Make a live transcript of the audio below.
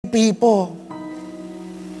people.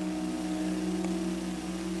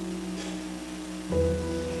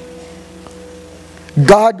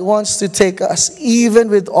 God wants to take us even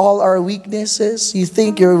with all our weaknesses. You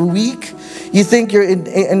think you're weak, you think you're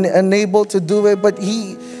unable to do it, but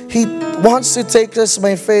He wants to take us,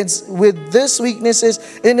 my friends, with these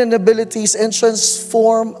weaknesses and inabilities and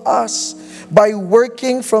transform us by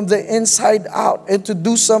working from the inside out and to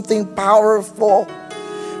do something powerful.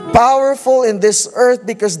 Powerful in this earth,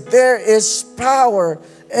 because there is power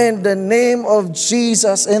in the name of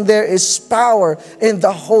Jesus, and there is power in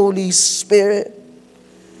the Holy Spirit.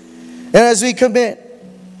 And as we commit,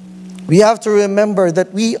 we have to remember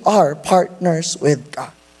that we are partners with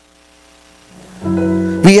God.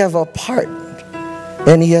 We have a part,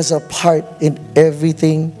 and He has a part in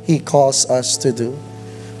everything He calls us to do.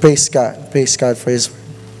 Praise God. Praise God for His word.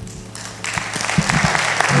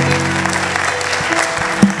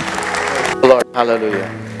 Lord,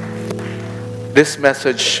 hallelujah. This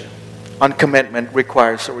message on commitment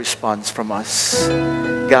requires a response from us.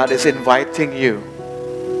 God is inviting you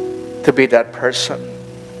to be that person.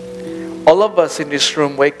 All of us in this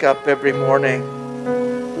room wake up every morning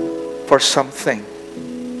for something.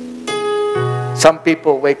 Some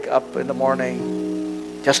people wake up in the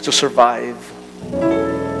morning just to survive.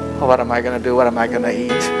 Oh, what am I going to do? What am I going to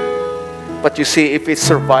eat? But you see, if it's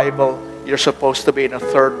survival, you're supposed to be in a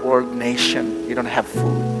third world nation. You don't have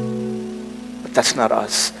food. But that's not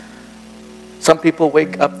us. Some people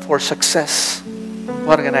wake up for success.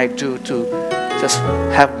 What can I do to just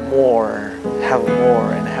have more, and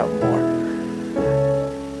have more?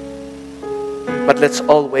 But let's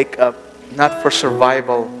all wake up, not for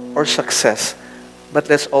survival or success, but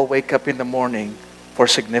let's all wake up in the morning for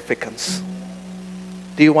significance.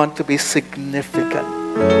 Do you want to be significant?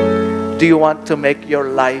 Do you want to make your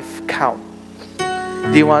life count?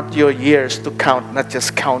 Do you want your years to count, not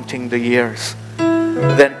just counting the years?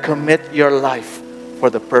 Then commit your life for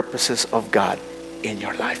the purposes of God in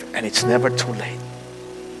your life. And it's never too late.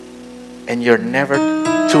 And you're never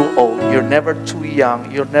too old. You're never too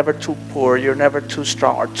young. You're never too poor. You're never too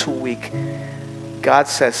strong or too weak. God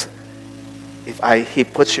says, if He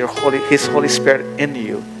puts His Holy Spirit in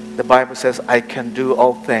you, the Bible says, I can do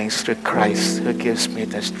all things through Christ who gives me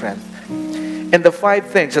the strength. And the 5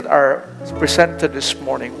 things that are presented this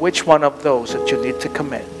morning, which one of those that you need to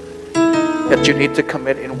commit? That you need to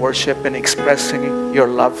commit in worship and expressing your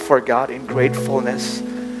love for God in gratefulness?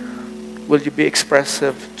 Will you be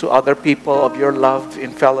expressive to other people of your love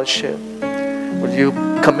in fellowship? Will you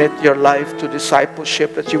commit your life to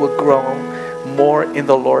discipleship, that you will grow more in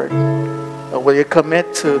the Lord? Or will you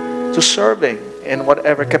commit to serving in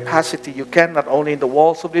whatever capacity you can, not only in the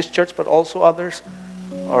walls of this church, but also others?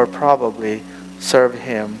 Or probably serve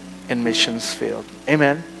Him in missions field.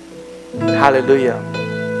 Amen. Hallelujah.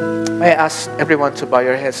 May I ask everyone to bow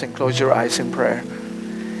your heads and close your eyes in prayer.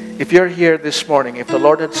 If you're here this morning, if the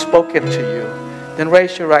Lord had spoken to you, then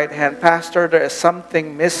raise your right hand. Pastor, there is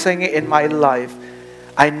something missing in my life.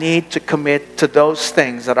 I need to commit to those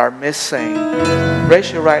things that are missing.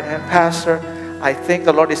 Raise your right hand. Pastor, I think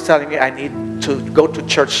the Lord is telling me I need to go to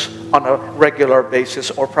church on a regular basis.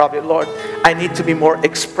 Or probably, Lord, I need to be more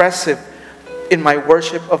expressive in my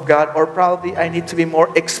worship of God. Or probably I need to be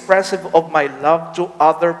more expressive of my love to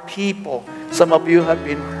other people. Some of you have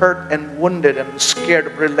been hurt and wounded and scared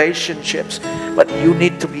of relationships, but you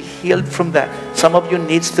need to be healed from that. Some of you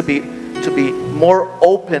needs to be more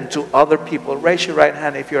open to other people. Raise your right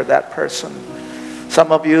hand if you're that person.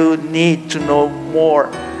 Some of you need to know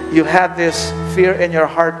more. You have this fear in your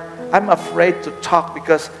heart. I'm afraid to talk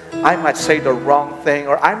because I might say the wrong thing,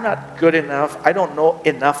 or I'm not good enough. I don't know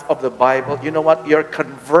enough of the Bible. You know what? Your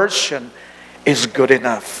conversion is good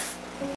enough.